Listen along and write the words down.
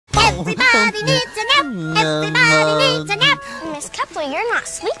Everybody needs a nap. Everybody needs a nap. Miss Kepler, you're not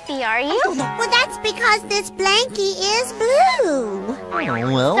sleepy, are you? Well, that's because this blankie is blue.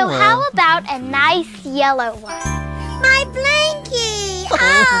 So how about a nice yellow one? My blankie!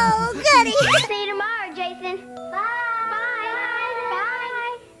 Oh, goody! See you tomorrow, Jason. Bye.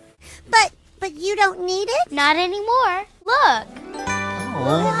 Bye. But you don't need it? Not anymore. Look.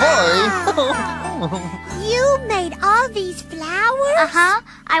 Oh, boy. You made all these flowers? Uh-huh.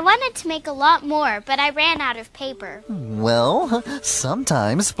 I wanted to make a lot more, but I ran out of paper. Well,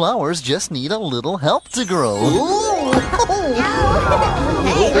 sometimes flowers just need a little help to grow.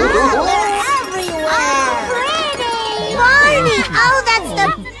 Hey, they're everywhere! Pretty! Barney! Oh, that's the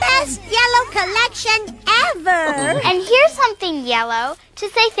best yellow collection ever! And here's something yellow to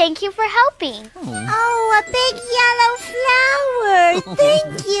say thank you for helping. Oh, a big yellow flower!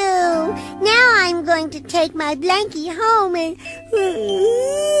 Thank you! Now I'm going to take my blankie home and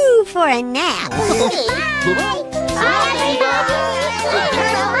for a nap.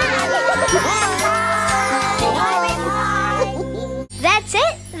 That's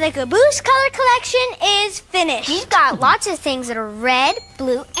it. The Caboose color collection is finished. We've got lots of things that are red,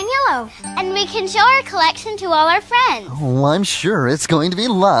 blue, and yellow. And we can show our collection to all our friends. Oh, I'm sure it's going to be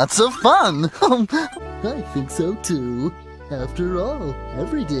lots of fun. I think so too. After all,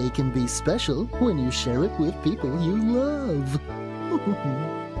 every day can be special when you share it with people you love.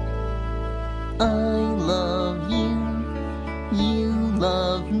 I love you, you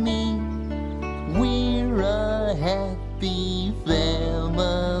love me. We're a happy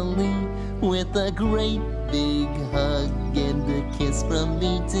family with a great big hug and a kiss from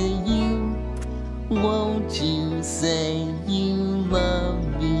me to you. Won't you say you love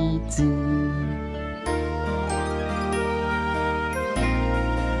me too?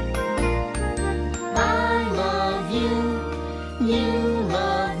 I love you, you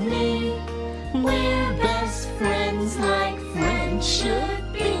love me. We're best friends like friends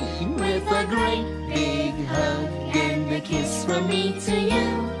should be, with a great big hug and a kiss from me to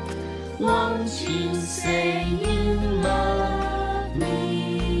you. Won't you say you love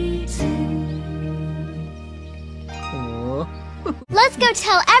me too? Let's go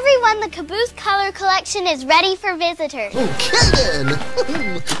tell everyone the Caboose color collection is ready for visitors. Okay then!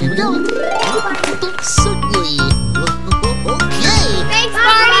 Here we go! Certainly! Okay! Thanks,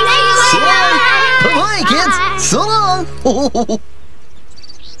 Barney! Bye-bye, kids! So long!